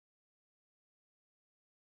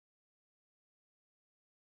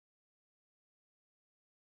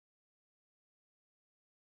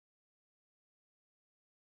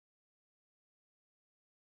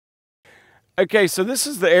Okay, so this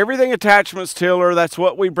is the Everything Attachments tiller. That's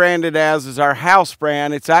what we brand it as, is our house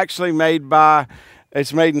brand. It's actually made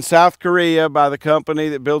in South Korea by the company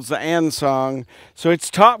that builds the Ansung. So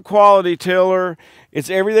it's top quality tiller.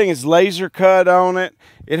 Everything is laser cut on it.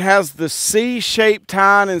 It has the C-shaped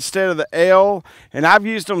tine instead of the L, and I've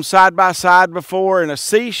used them side by side before, and a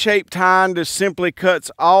C-shaped tine just simply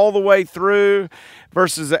cuts all the way through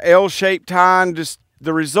versus the L-shaped tine.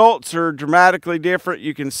 The results are dramatically different.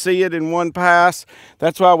 You can see it in one pass.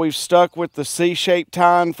 That's why we've stuck with the C-shaped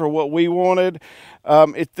tine for what we wanted.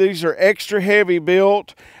 These are extra heavy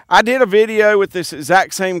built. I did a video with this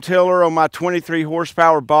exact same tiller on my 23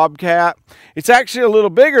 horsepower Bobcat. It's actually a little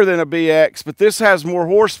bigger than a BX, but this has more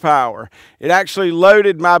horsepower. It actually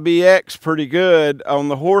loaded my BX pretty good on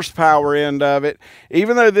the horsepower end of it.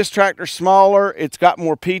 Even though this tractor's smaller, it's got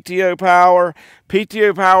more PTO power.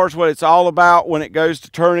 PTO power is what it's all about when it goes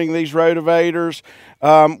to turning these rotovators.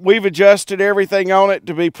 We've adjusted everything on it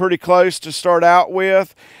to be pretty close to start out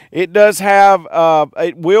with. It does have,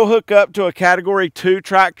 it will hook up to a Category 2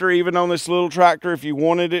 tractor even on this little tractor if you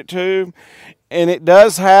wanted it to. And it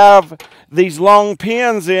does have these long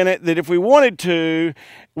pins in it that if we wanted to,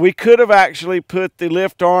 we could have actually put the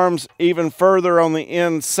lift arms even further on the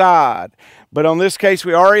inside. But on this case,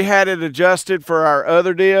 we already had it adjusted for our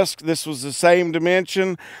other disc. This was the same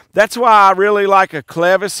dimension. That's why I really like a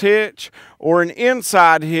clevis hitch or an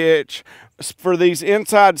inside hitch for these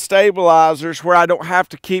inside stabilizers where I don't have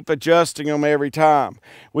to keep adjusting them every time.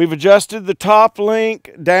 We've adjusted the top link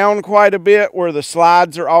down quite a bit where the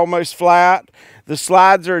slides are almost flat. The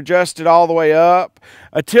slides are adjusted all the way up.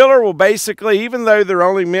 A tiller will basically, even though they're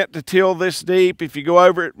only meant to till this deep, if you go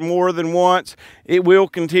over it more than once, it will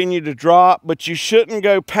continue to drop, but you shouldn't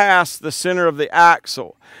go past the center of the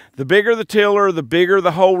axle. The bigger the tiller, the bigger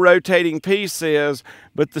the whole rotating piece is,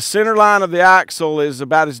 but the center line of the axle is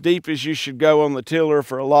about as deep as you should go on the tiller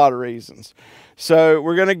for a lot of reasons. So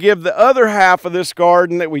we're going to give the other half of this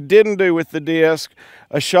garden that we didn't do with the disc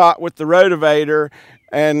a shot with the rotavator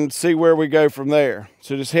and see where we go from there.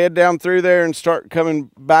 So just head down through there and start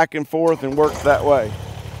coming back and forth and work that way.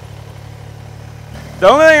 The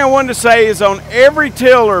only thing I wanted to say is on every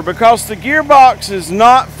tiller, because the gearbox is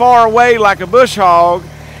not far away like a bush hog,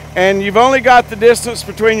 and you've only got the distance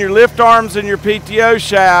between your lift arms and your PTO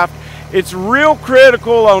shaft, it's real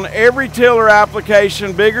critical on every tiller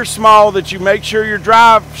application, big or small, that you make sure your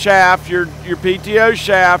drive shaft, your PTO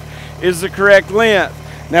shaft, is the correct length.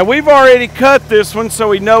 Now we've already cut this one so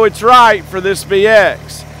we know it's right for this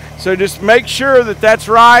BX. So just make sure that that's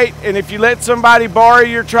right, and if you let somebody borrow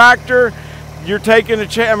your tractor, you're taking a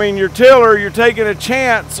chance, your tiller, you're taking a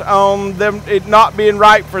chance on them it not being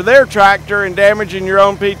right for their tractor and damaging your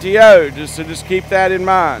own PTO. Just keep that in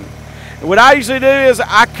mind. And what I usually do is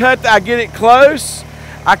I get it close,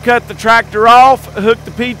 I cut the tractor off, hook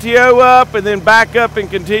the PTO up, and then back up and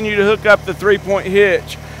continue to hook up the 3-point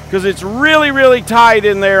hitch, because it's really, really tight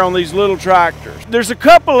in there on these little tractors. There's a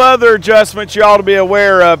couple other adjustments you ought to be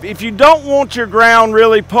aware of. If you don't want your ground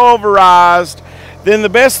really pulverized, then the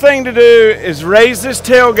best thing to do is raise this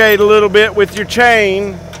tailgate a little bit with your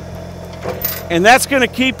chain, and that's going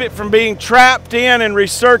to keep it from being trapped in and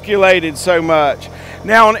recirculated so much.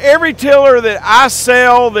 Now on every tiller that I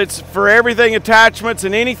sell that's for Everything Attachments,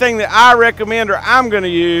 and anything that I recommend or I'm going to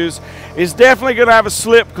use is definitely going to have a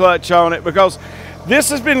slip clutch on it, because this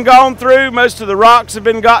has been gone through, most of the rocks have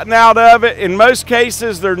been gotten out of it. In most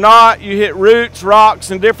cases they're not. You hit roots,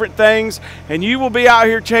 rocks, and different things, and you will be out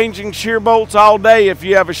here changing shear bolts all day if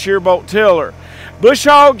you have a shear bolt tiller. Bush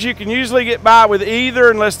hogs you can usually get by with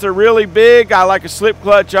either unless they're really big. I like a slip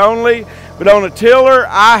clutch only, but on a tiller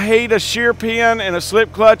I hate a shear pin, and a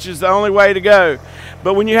slip clutch is the only way to go.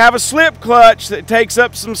 But when you have a slip clutch that takes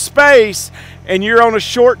up some space and you're on a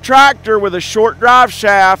short tractor with a short drive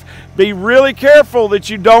shaft, be really careful that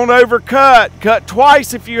you don't overcut. Cut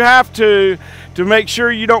twice if you have to make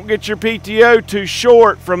sure you don't get your PTO too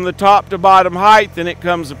short from the top to bottom height and it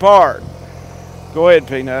comes apart. Go ahead,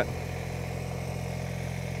 Peanut.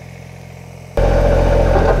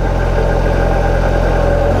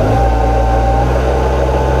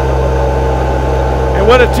 And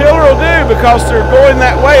what a tiller will do, because they're going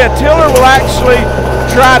that way, a tiller will actually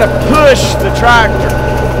try to push the tractor.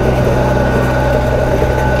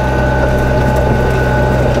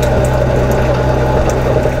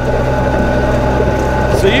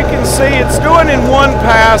 So you can see it's doing in one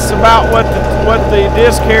pass about what the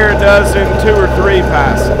disc hair does in 2 or 3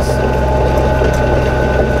 passes.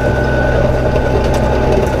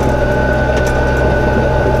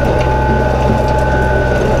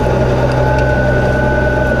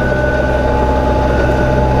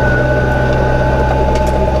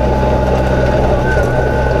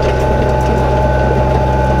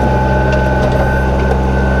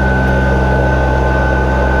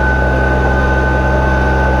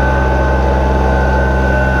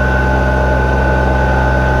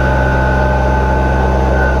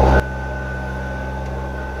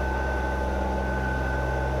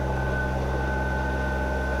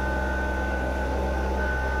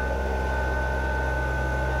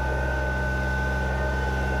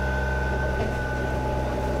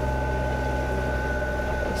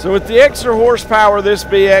 So with the extra horsepower this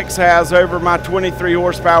BX has over my 23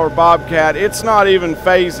 horsepower Bobcat, it's not even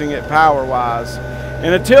phasing it power-wise.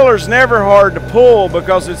 And a tiller's never hard to pull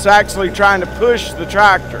because it's actually trying to push the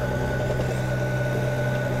tractor.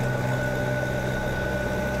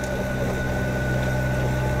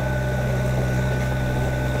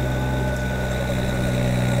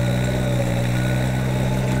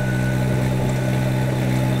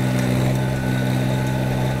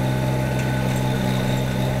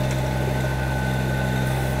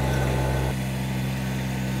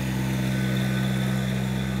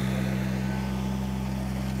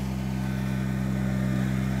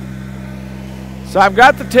 So I've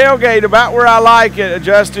got the tailgate about where I like it,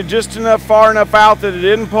 adjusted just enough, far enough out that it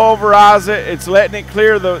didn't pulverize it. It's letting it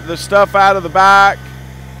clear the stuff out of the back,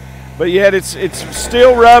 but yet it's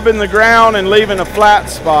still rubbing the ground and leaving a flat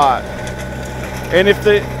spot. And if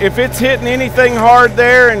it's hitting anything hard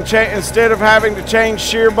there, and instead of having to change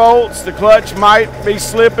shear bolts, the clutch might be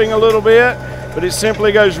slipping a little bit, but it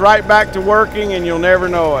simply goes right back to working and you'll never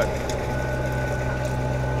know it.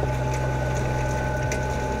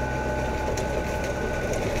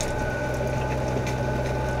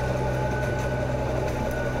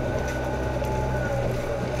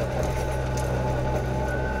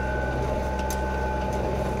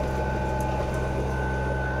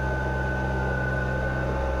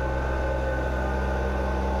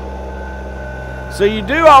 So you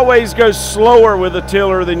do always go slower with a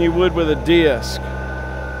tiller than you would with a disc.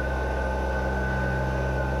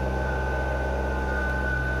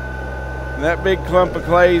 And that big clump of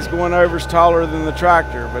clay is going over is taller than the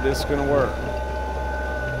tractor, but it's going to work.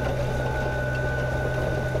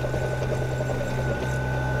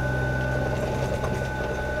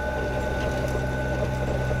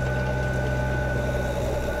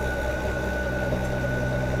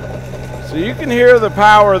 So you can hear the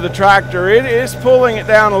power of the tractor. It is pulling it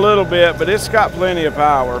down a little bit, but it's got plenty of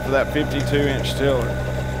power for that 52-inch tiller.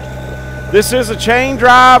 This is a chain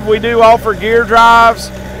drive. We do offer gear drives.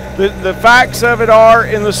 The facts of it are,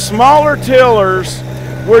 in the smaller tillers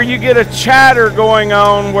where you get a chatter going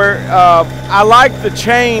on, where I like the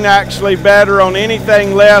chain actually better on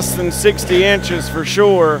anything less than 60 inches for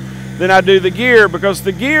sure than I do the gear, because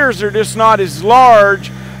the gears are just not as large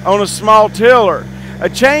on a small tiller. A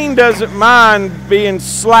chain doesn't mind being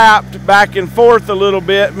slapped back and forth a little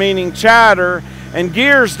bit, meaning chatter, and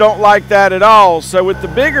gears don't like that at all. So with the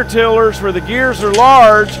bigger tillers where the gears are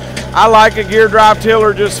large, I like a gear drive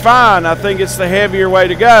tiller just fine. I think it's the heavier way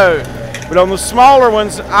to go. But on the smaller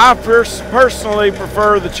ones, I personally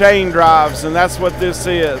prefer the chain drives, and that's what this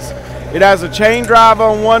is. It has a chain drive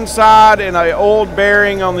on one side and an oiled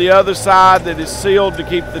bearing on the other side that is sealed to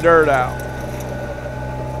keep the dirt out.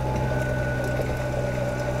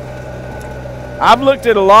 I've looked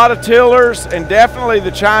at a lot of tillers, and definitely the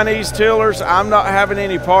Chinese tillers I'm not having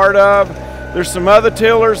any part of. There's some other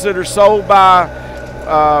tillers that are sold by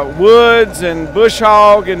Woods and Bush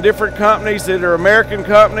Hog and different companies that are American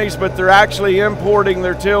companies, but they're actually importing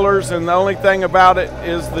their tillers, and the only thing about it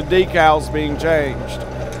is the decals being changed.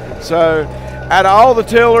 So out of all the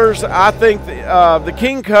tillers, I think the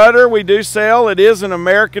King Cutter we do sell. It is an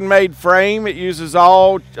American-made frame. It uses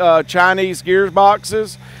all Chinese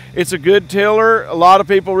gearboxes. It's a good tiller. A lot of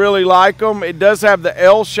people really like them. It does have the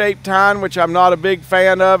L-shaped tine, which I'm not a big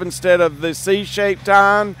fan of, instead of the C-shaped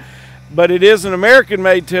tine. But it is an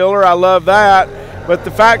American-made tiller. I love that. But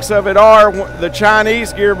the facts of it are, the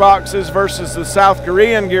Chinese gearboxes versus the South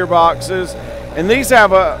Korean gearboxes, and these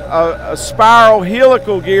have a spiral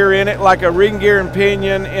helical gear in it, like a ring gear and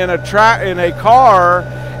pinion in a car,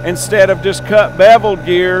 instead of just cut beveled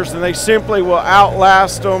gears, and they simply will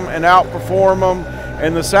outlast them and outperform them.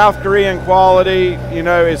 And the South Korean quality, you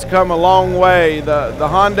know, has come a long way. The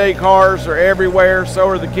Hyundai cars are everywhere, so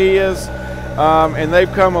are the Kias, and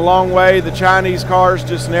they've come a long way. The Chinese cars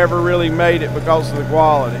just never really made it because of the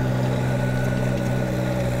quality.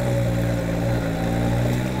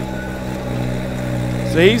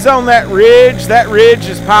 So he's on that ridge. That ridge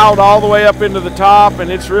is piled all the way up into the top,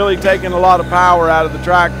 and it's really taking a lot of power out of the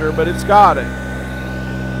tractor, but it's got it.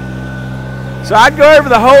 So I'd go over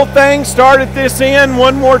the whole thing, start at this end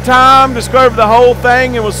one more time, just go over the whole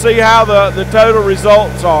thing, and we'll see how the total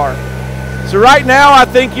results are. So right now I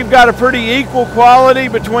think you've got a pretty equal quality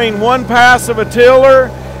between one pass of a tiller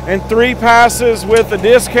and 3 passes with a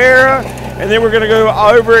disc harrow, and then we're going to go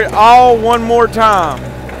over it all one more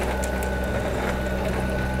time.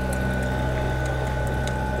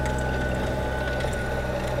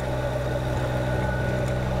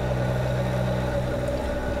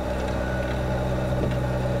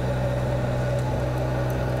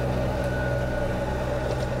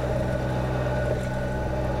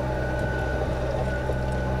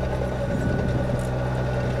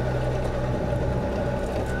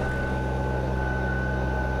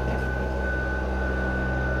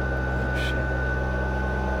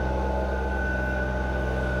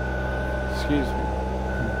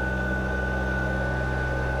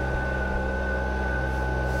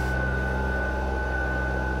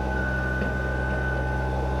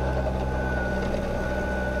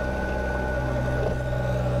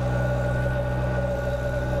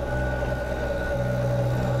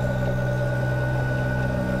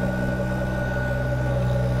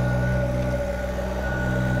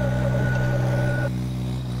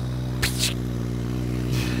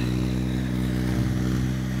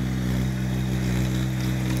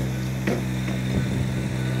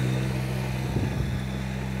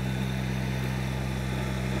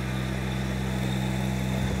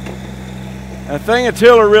 A thing a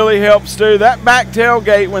tiller really helps do, that back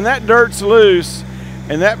tailgate, when that dirt's loose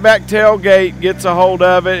and that back tailgate gets a hold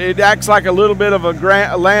of it, it acts like a little bit of a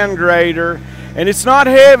land grader. And it's not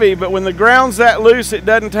heavy, but when the ground's that loose, it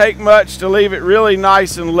doesn't take much to leave it really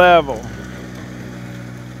nice and level.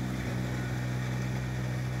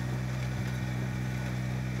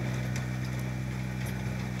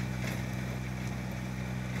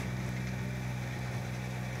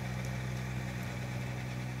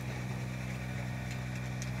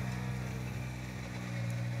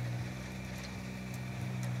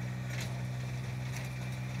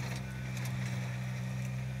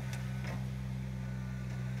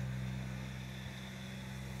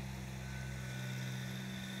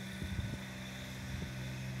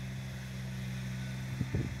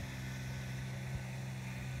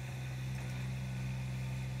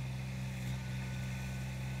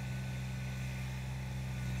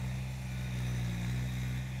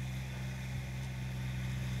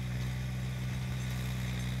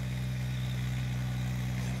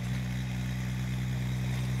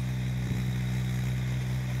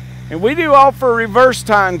 And we do offer reverse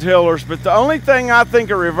tine tillers, but the only thing I think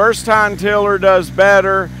a reverse tine tiller does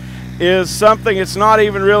better is something it's not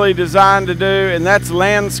even really designed to do, and that's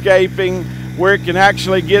landscaping, where it can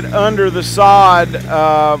actually get under the sod,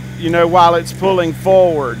 you know, while it's pulling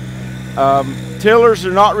forward. Tillers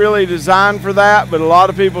are not really designed for that, but a lot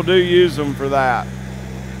of people do use them for that.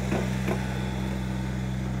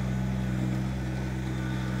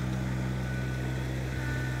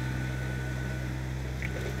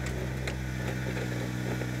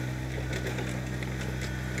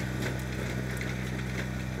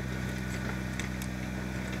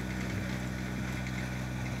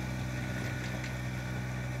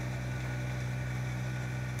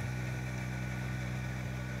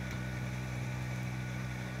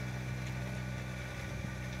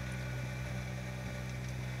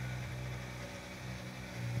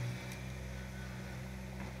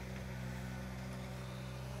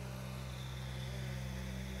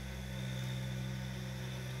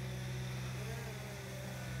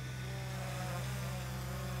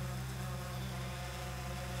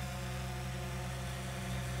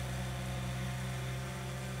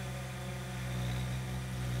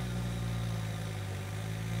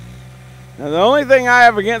 Now the only thing I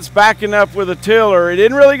have against backing up with a tiller, it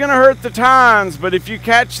isn't really going to hurt the tines, but if you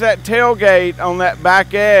catch that tailgate on that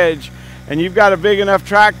back edge and you've got a big enough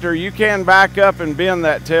tractor, you can back up and bend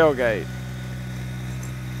that tailgate.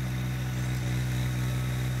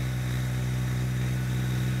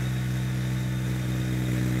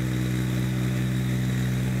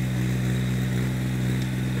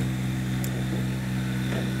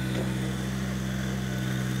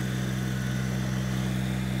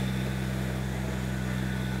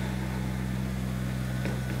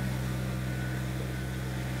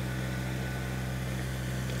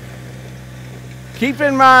 Keep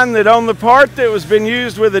in mind that on the part that was been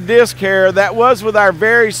used with a disc harrow, that was with our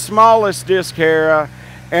very smallest disc harrow.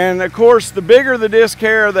 And of course, the bigger the disc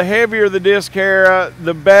harrow, the heavier the disc harrow,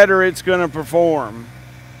 the better it's going to perform.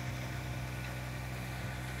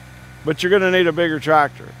 But you're going to need a bigger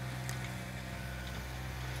tractor.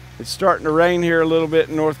 It's starting to rain here a little bit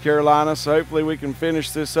in North Carolina, so hopefully we can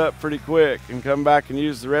finish this up pretty quick and come back and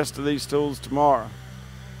use the rest of these tools tomorrow.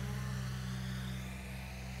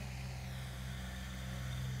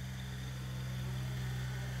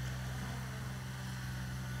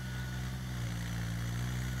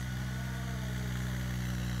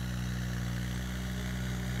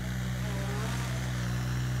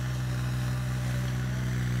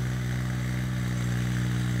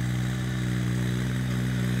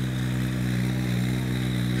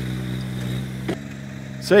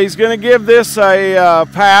 So he's going to give this a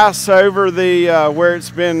pass over the where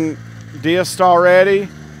it's been disced already.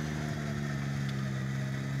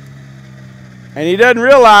 And he doesn't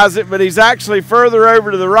realize it, but he's actually further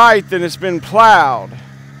over to the right than it's been plowed.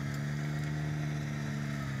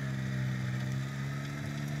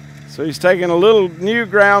 So he's taking a little new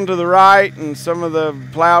ground to the right and some of the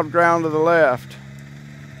plowed ground to the left.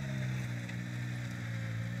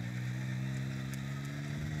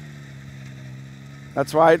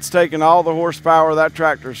 That's why it's taking all the horsepower that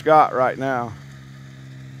tractor's got right now.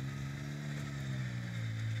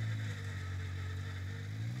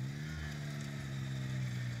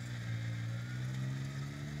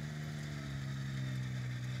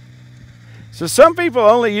 So some people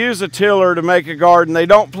only use a tiller to make a garden. They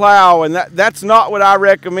don't plow, and that's not what I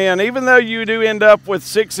recommend. Even though you do end up with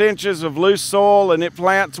 6 inches of loose soil and it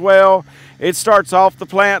plants well, it starts off the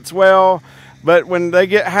plants well, but when they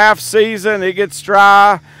get half season, it gets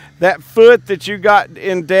dry, that foot that you got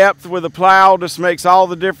in depth with a plow just makes all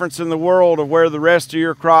the difference in the world of where the rest of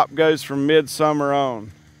your crop goes from midsummer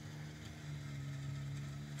on.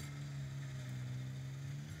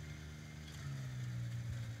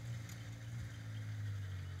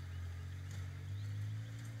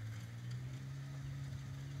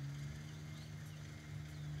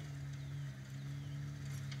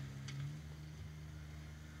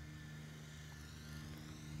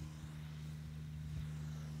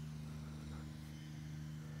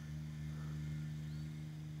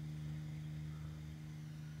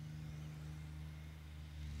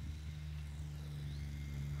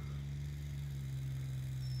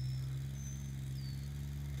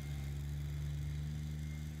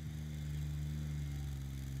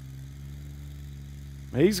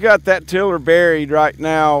 He's got that tiller buried right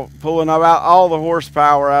now, pulling about all the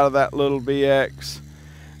horsepower out of that little BX,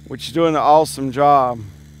 which is doing an awesome job.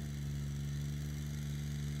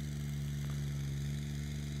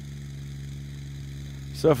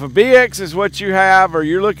 So if a BX is what you have, or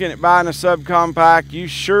you're looking at buying a subcompact, you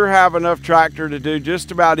sure have enough tractor to do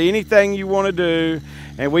just about anything you want to do.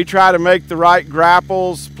 And we try to make the right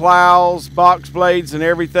grapples, plows, box blades, and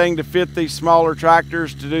everything to fit these smaller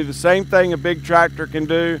tractors to do the same thing a big tractor can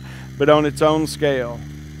do, but on its own scale.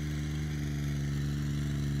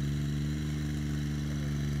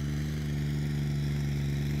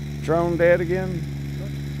 Drone dead again?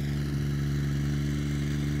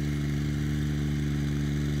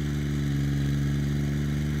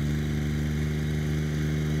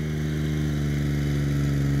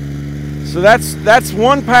 So that's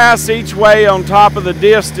one pass each way on top of the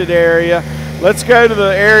disted area. Let's go to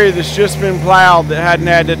the area that's just been plowed that hadn't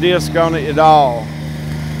had the disc on it at all.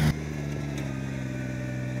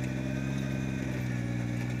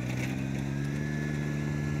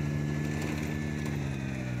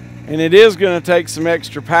 And it is going to take some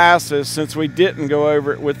extra passes since we didn't go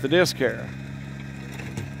over it with the disc harrow.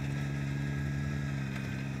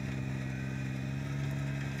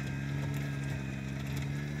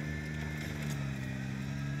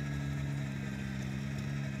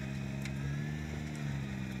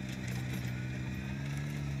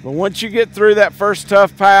 But once you get through that first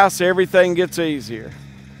tough pass, everything gets easier.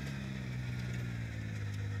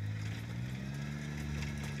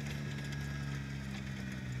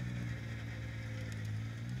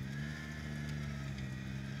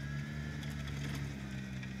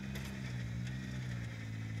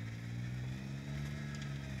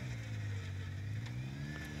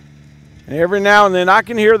 And every now and then I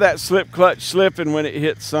can hear that slip clutch slipping when it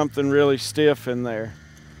hits something really stiff in there.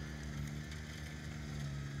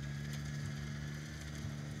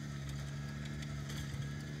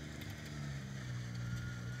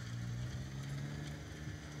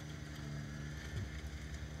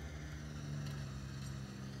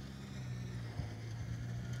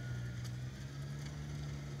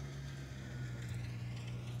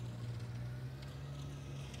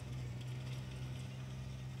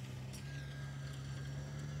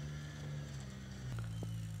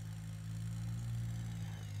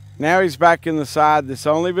 Now he's back in the side that's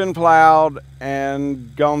only been plowed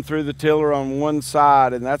and gone through the tiller on one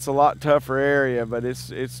side, and that's a lot tougher area, but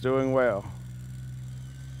it's doing well.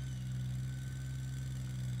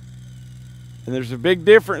 And there's a big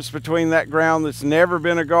difference between that ground that's never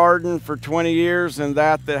been a garden for 20 years and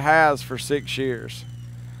that has for 6 years.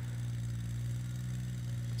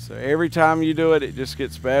 So every time you do it, it just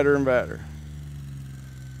gets better and better.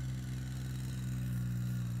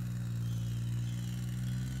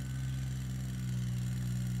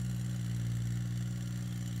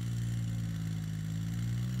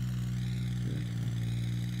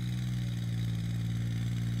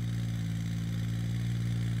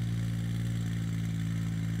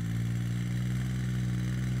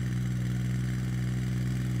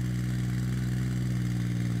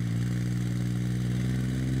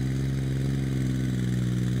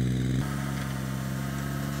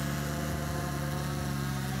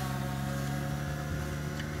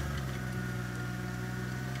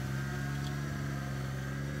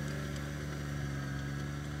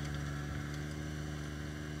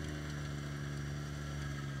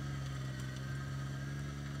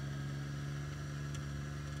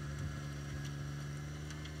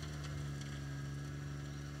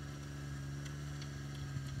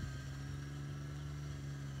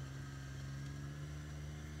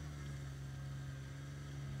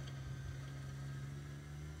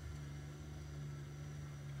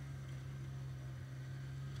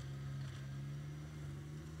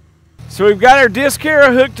 So we've got our disc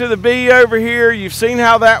harrow hooked to the B over here. You've seen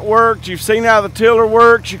how that worked. You've seen how the tiller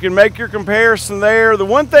works. You can make your comparison there. The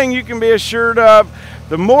one thing you can be assured of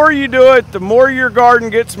The more you do it, the more your garden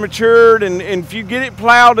gets matured, and if you get it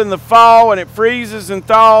plowed in the fall and it freezes and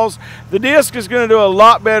thaws, the disc is going to do a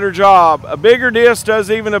lot better job. A bigger disc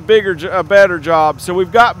does even a better job, so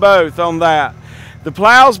we've got both on that. The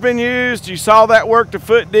plow's been used. You saw that worked a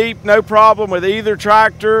foot deep, no problem with either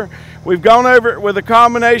tractor. We've gone over it with a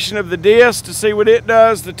combination of the disc to see what it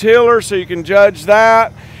does, the tiller, so you can judge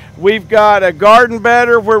that. We've got a garden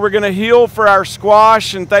bedder where we're going to heal for our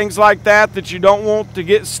squash and things like that you don't want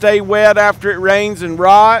to stay wet after it rains and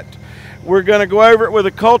rot. We're going to go over it with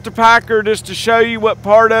a cultipacker just to show you what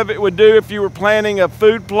part of it would do if you were planting a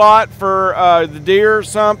food plot for the deer or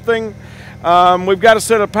something. We've got a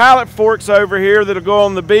set of pallet forks over here that'll go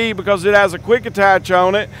on the B because it has a quick attach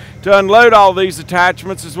on it to unload all these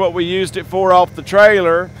attachments, is what we used it for off the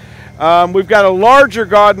trailer. We've got a larger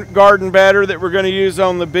garden bedder that we're going to use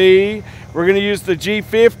on the B. We're going to use the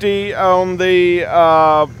G50 on the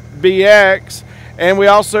BX, and we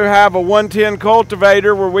also have a 110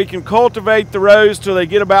 cultivator where we can cultivate the rows till they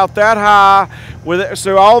get about that high,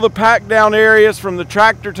 so all the packed down areas from the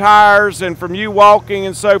tractor tires and from you walking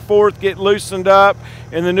and so forth get loosened up,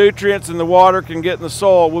 and the nutrients and the water can get in the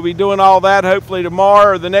soil. We'll be doing all that hopefully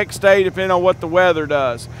tomorrow or the next day, depending on what the weather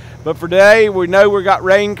does. But for today, we know we've got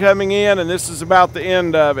rain coming in, and this is about the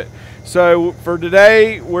end of it. So for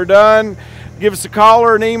today, we're done. Give us a call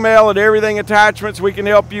or an email at Everything Attachments. We can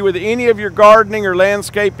help you with any of your gardening or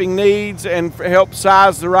landscaping needs and help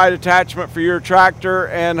size the right attachment for your tractor.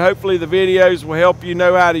 And hopefully the videos will help you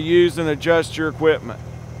know how to use and adjust your equipment.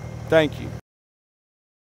 Thank you.